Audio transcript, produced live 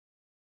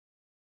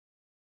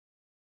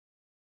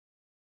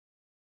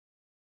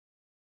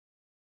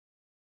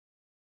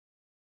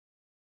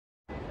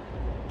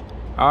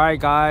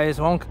Alright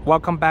guys,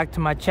 welcome back to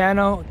my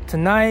channel.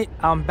 Tonight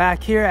I'm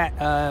back here at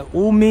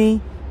Umi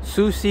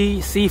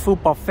Sushi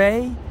Seafood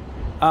Buffet.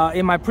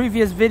 In my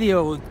previous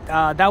video,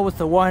 that was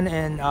the one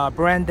in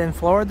Brandon,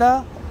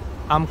 Florida.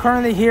 I'm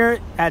currently here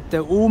at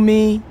the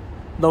Umi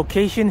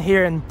location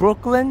here in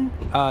Brooklyn,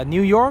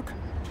 New York.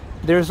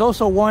 There's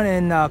also one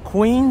in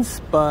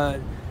Queens, but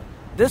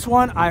this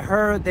one I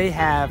heard they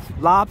have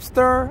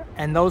lobster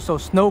and also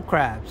snow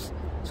crabs.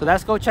 So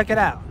let's go check it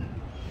out.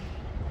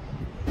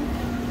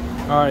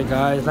 Alright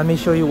guys, let me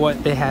show you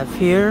what they have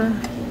here.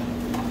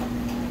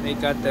 They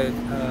got the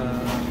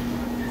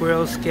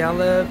grilled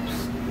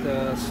scallops,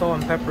 the salt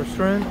and pepper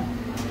shrimp,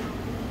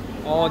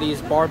 all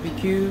these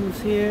barbecues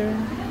here,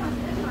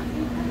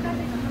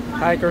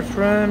 tiger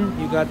shrimp,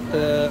 you got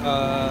the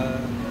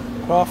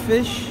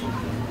crawfish,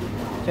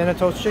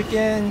 genital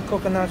chicken,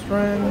 coconut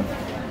shrimp,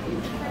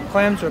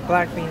 clams or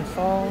black bean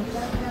sauce.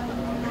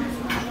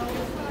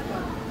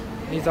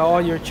 These are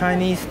all your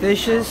Chinese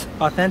dishes,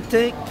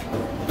 authentic.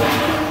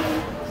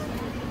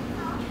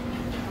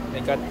 They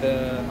got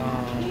the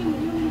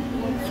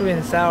sweet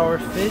and sour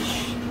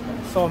fish,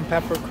 salt and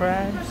pepper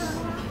crabs,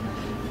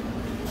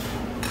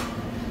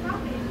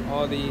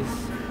 all these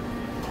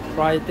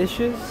fried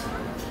dishes.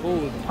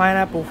 Ooh,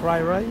 pineapple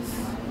fried rice.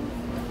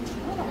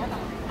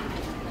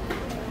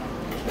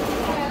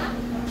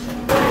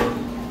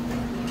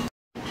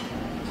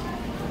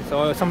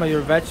 So some of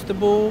your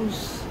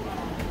vegetables.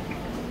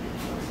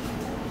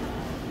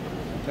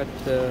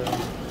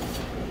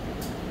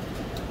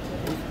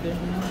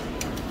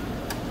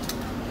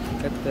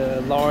 Got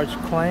the large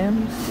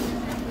clams.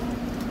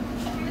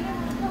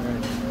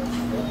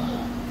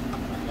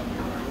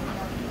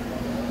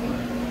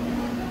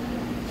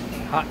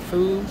 Hot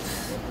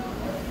foods.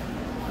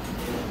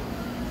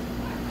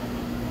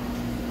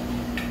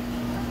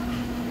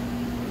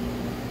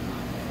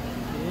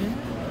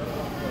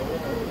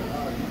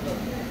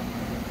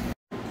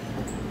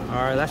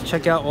 Alright, let's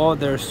check out all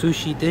their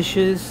sushi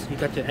dishes. You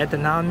got your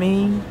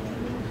edamame,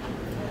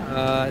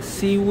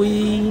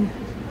 seaweed,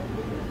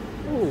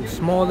 ooh,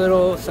 small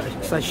little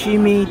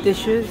sashimi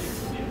dishes.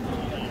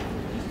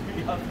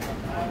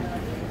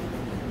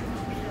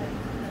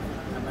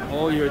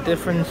 All your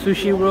different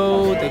sushi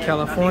roll, the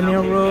California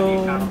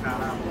roll,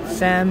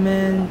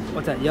 salmon,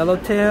 what's that,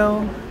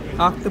 yellowtail,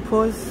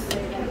 octopus.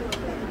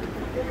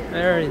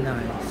 Very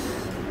nice.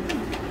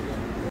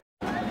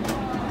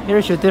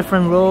 Here's your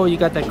different roll. You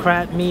got the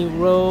crab meat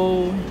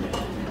roll.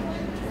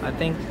 I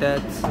think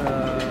that's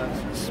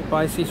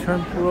spicy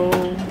shrimp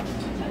roll.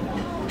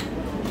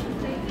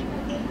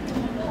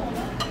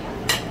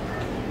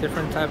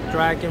 Different type of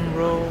dragon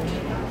roll.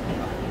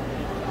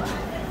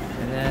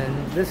 And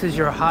then this is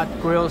your hot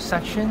grill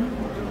section.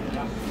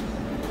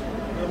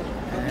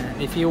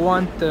 And if you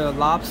want the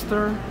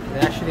lobster,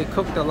 they actually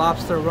cook the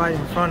lobster right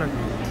in front of you.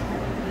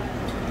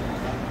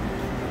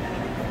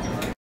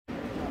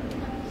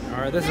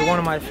 Alright, this is one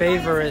of my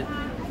favorite.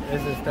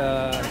 This is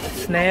the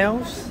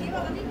snails,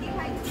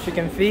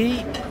 chicken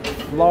feet,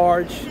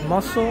 large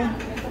mussel,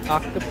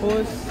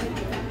 octopus,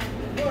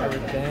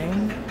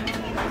 everything.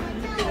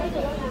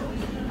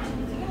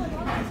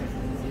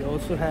 You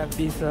also have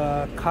these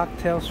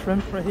cocktail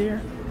shrimp right here.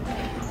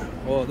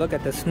 Oh, look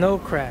at the snow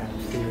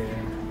crabs here.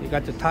 You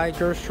got the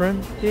tiger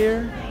shrimp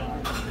here.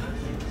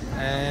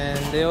 And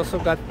they also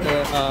got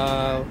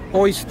the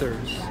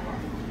oysters.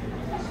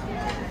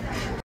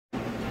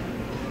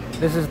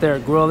 This is their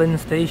grilling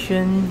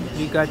station.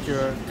 You got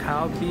your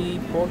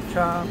kalbi, pork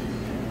chop,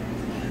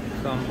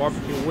 some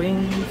barbecue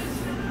wings.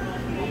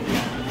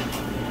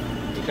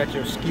 You got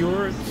your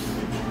skewers.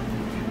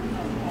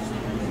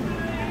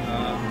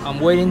 I'm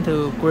waiting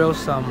to grill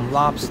some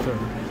lobster.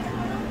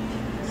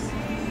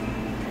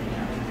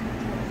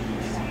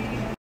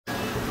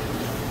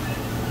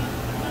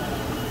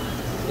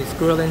 He's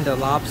grilling the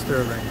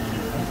lobster right now.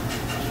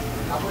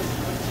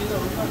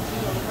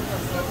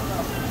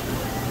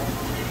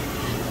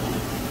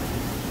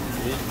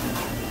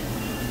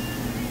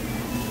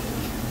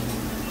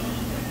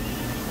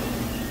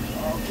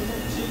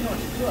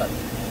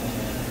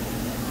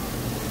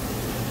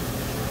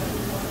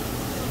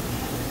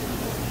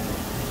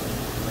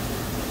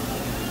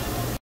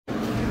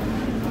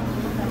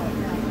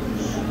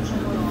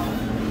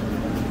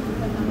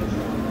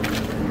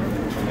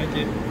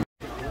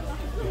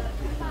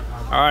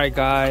 Alright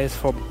guys,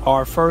 for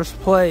our first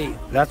plate,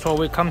 that's what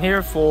we come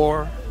here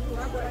for.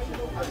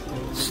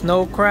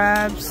 Snow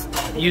crabs.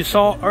 You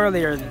saw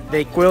earlier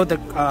they grilled the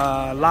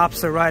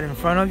lobster right in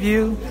front of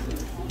you.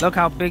 Look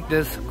how big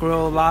this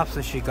grilled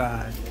lobster she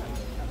got.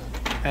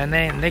 And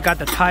then they got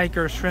the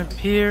tiger shrimp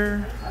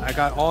here. I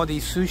got all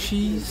these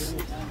sushis.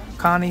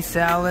 Connie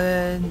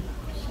salad,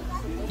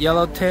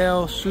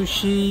 yellowtail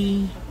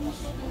sushi,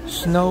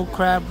 snow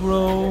crab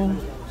roll.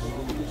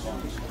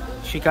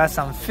 She got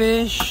some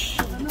fish.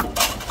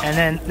 And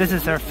then this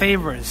is her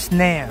favorite,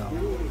 snail.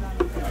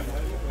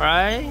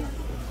 Right?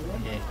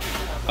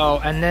 Oh,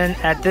 and then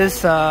at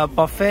this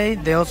buffet,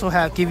 they also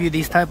give you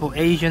these type of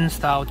Asian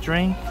style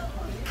drink.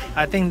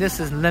 I think this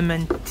is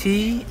lemon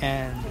tea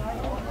and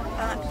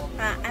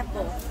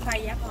apple.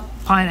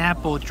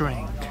 pineapple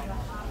drink.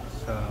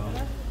 So.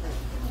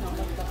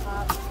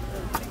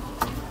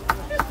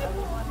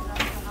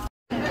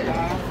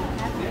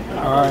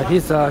 Alright,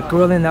 he's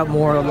grilling up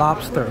more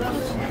lobsters.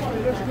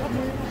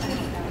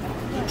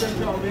 Just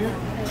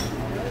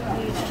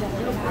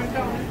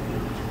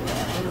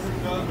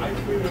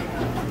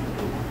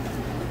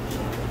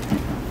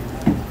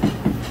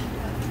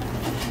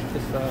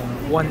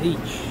one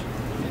each.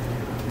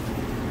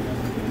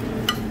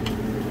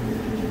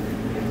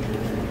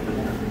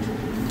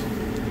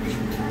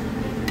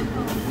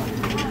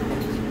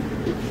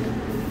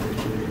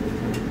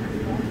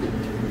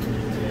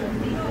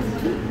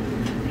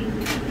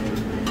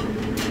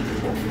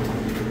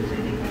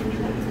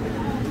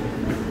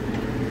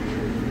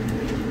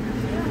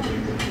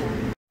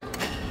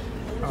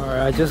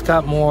 I just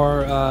got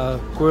more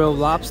grilled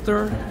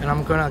lobster, and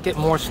I'm gonna get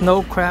more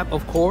snow crab,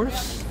 of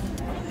course.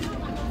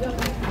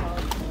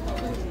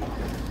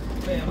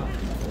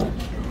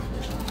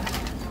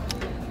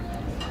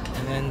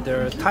 And then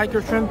the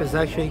tiger shrimp is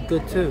actually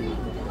good too.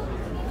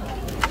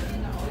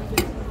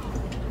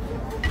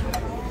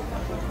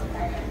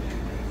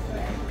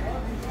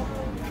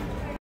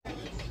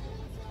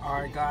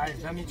 Alright guys,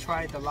 let me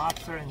try the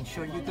lobster and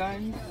show you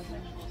guys.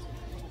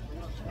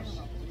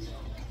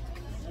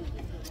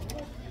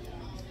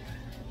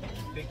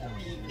 Big one.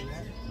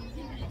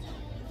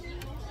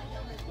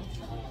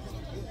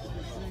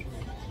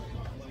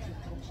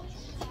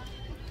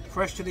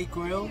 Freshly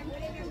grilled.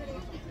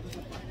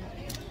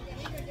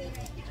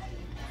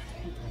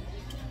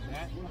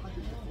 That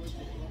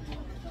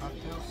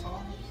cocktail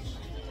sauce.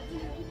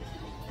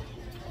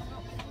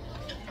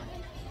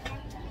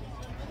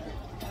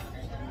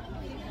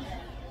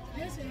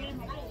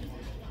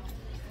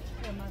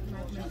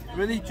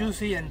 Really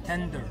juicy and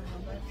tender.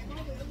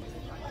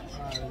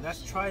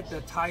 Let's try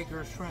the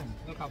tiger shrimp.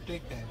 Look how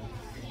big that is.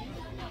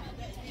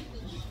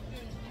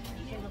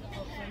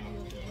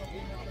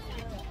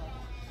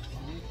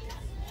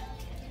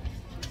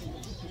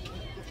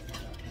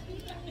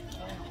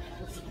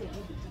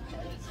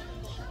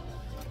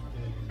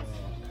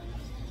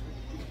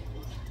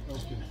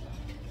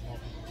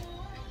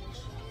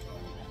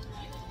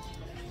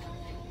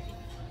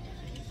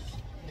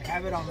 You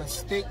have it on a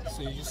stick,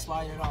 so you just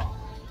slide it off.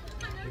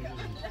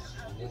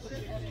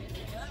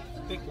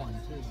 Big one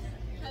too.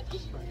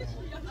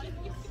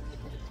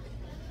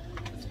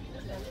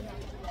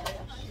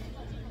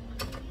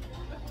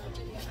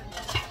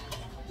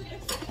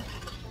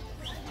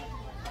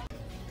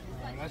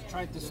 Alright, let's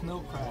try the snow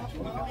crab.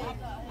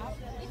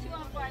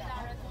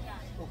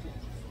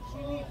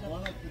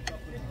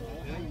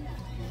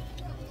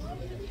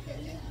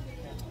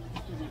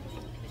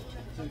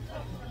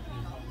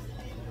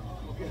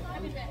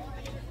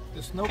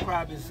 The snow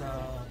crab is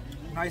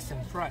nice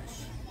and fresh,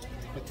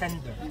 but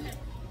tender.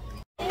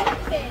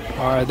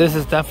 Alright, this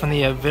is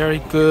definitely a very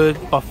good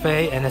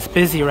buffet, and it's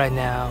busy right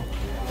now.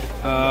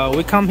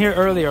 We come here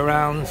early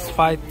around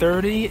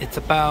 5:30. It's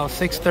about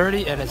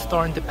 6:30 and it's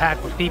starting to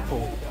pack with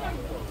people.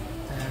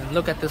 And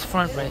look at this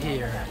front right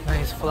here.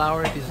 Nice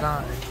flower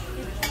design.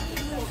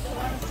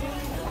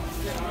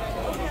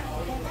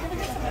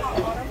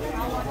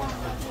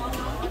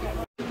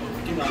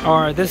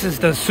 Alright, this is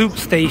the soup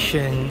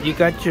station. You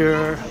got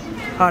your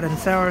hot and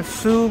sour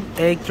soup,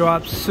 egg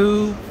drop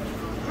soup.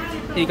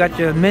 You got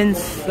your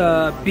minced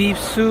beef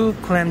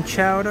soup, clam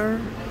chowder.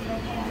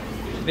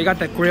 They got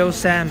the grilled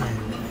salmon.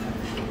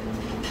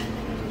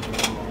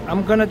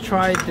 I'm gonna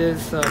try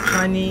this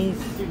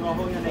Chinese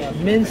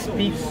minced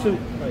beef soup.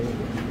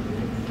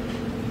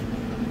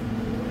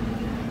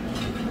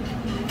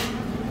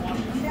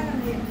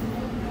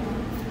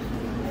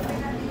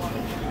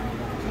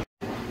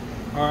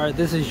 Alright,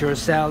 this is your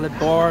salad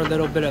bar. A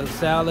little bit of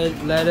salad,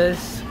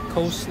 lettuce,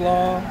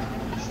 coleslaw.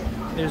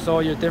 Here's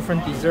all your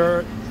different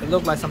dessert. It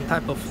looked like some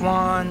type of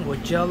flan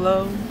with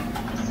jello.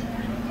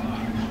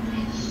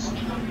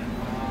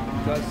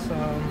 Got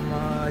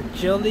some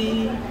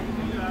jelly,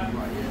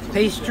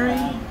 pastry,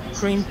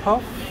 cream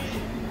puff.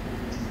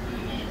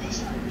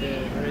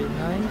 Yeah, very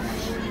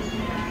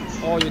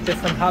nice. All your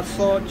different hot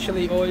sauce,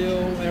 chili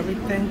oil,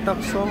 everything,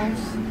 duck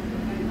sauce.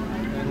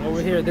 And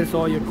over here, this is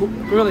all your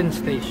grilling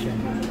station.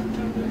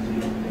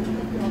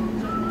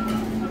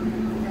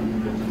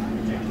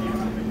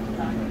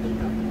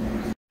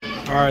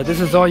 Alright, this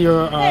is all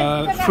your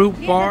fruit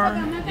bar.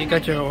 You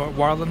got your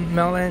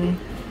watermelon,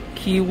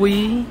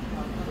 kiwi,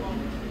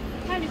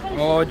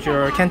 all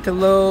your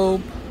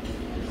cantaloupe,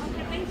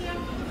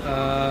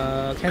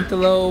 a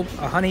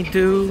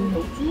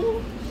honeydew,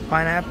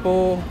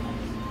 pineapple,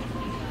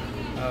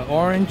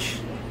 orange.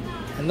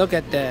 And look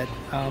at that.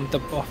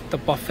 The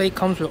buffet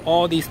comes with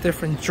all these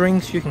different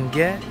drinks you can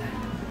get.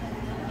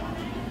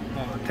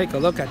 Take a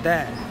look at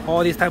that.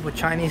 All these type of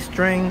Chinese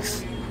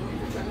drinks.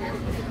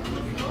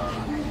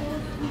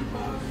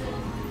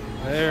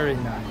 Very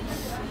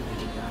nice.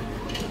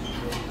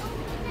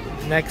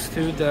 Next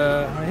to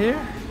the right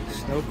here,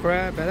 snow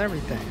crab and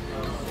everything.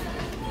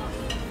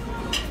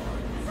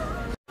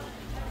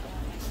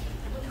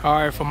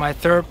 Alright, for my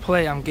third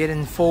plate, I'm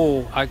getting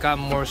full. I got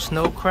more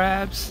snow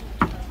crabs,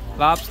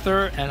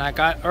 lobster, and I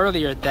got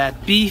earlier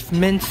that beef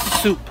mince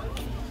soup.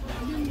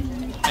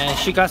 And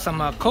she got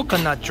some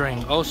coconut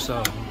drink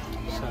also.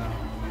 So.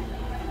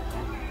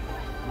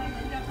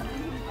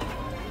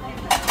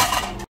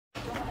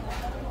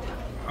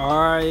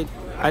 Alright,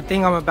 I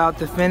think I'm about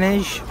to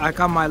finish. I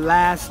got my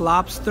last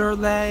lobster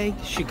leg.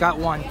 She got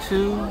one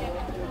too.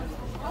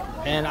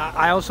 And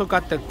I also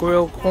got the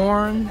grilled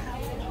corn.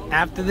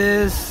 After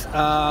this,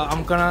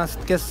 I'm gonna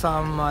get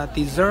some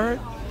dessert.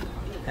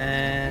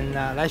 And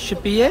that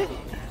should be it.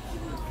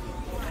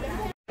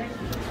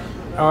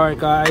 Alright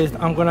guys,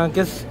 I'm gonna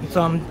get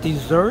some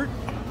dessert.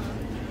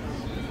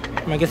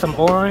 I'm gonna get some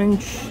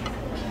orange.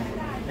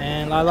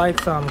 And I like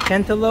some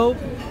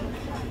cantaloupe.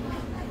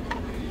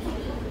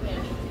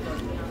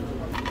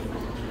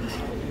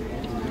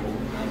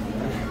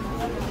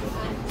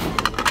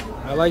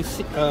 I like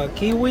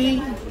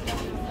kiwi.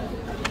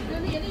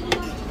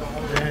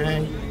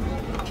 And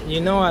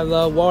you know I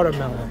love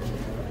watermelon.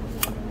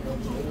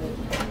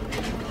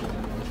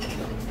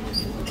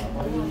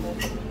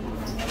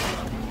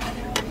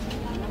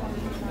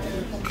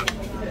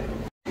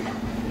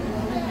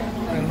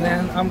 And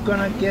then I'm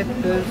gonna get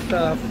this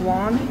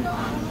flan.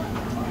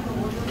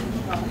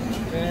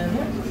 And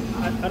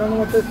I don't know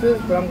what this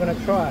is, but I'm gonna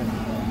try.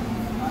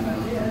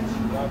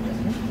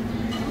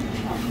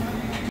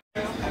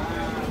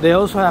 They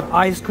also have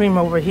ice cream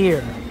over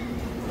here.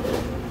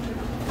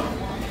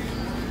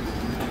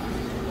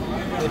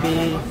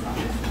 Maybe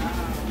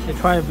they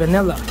try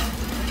vanilla.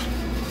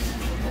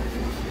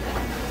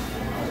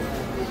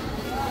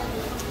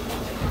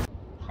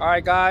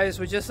 Alright guys,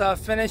 we just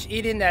finished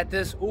eating at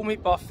this Umi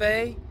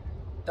buffet.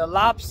 The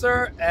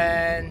lobster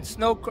and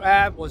snow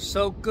crab was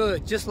so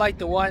good, just like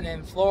the one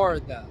in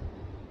Florida.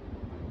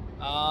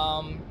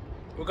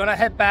 We're gonna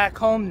head back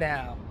home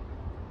now.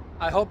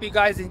 I hope you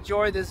guys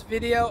enjoyed this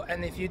video,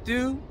 and if you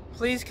do,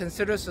 please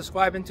consider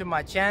subscribing to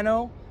my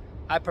channel.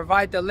 I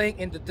provide the link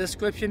in the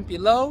description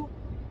below.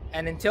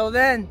 And until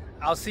then,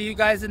 I'll see you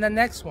guys in the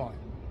next one.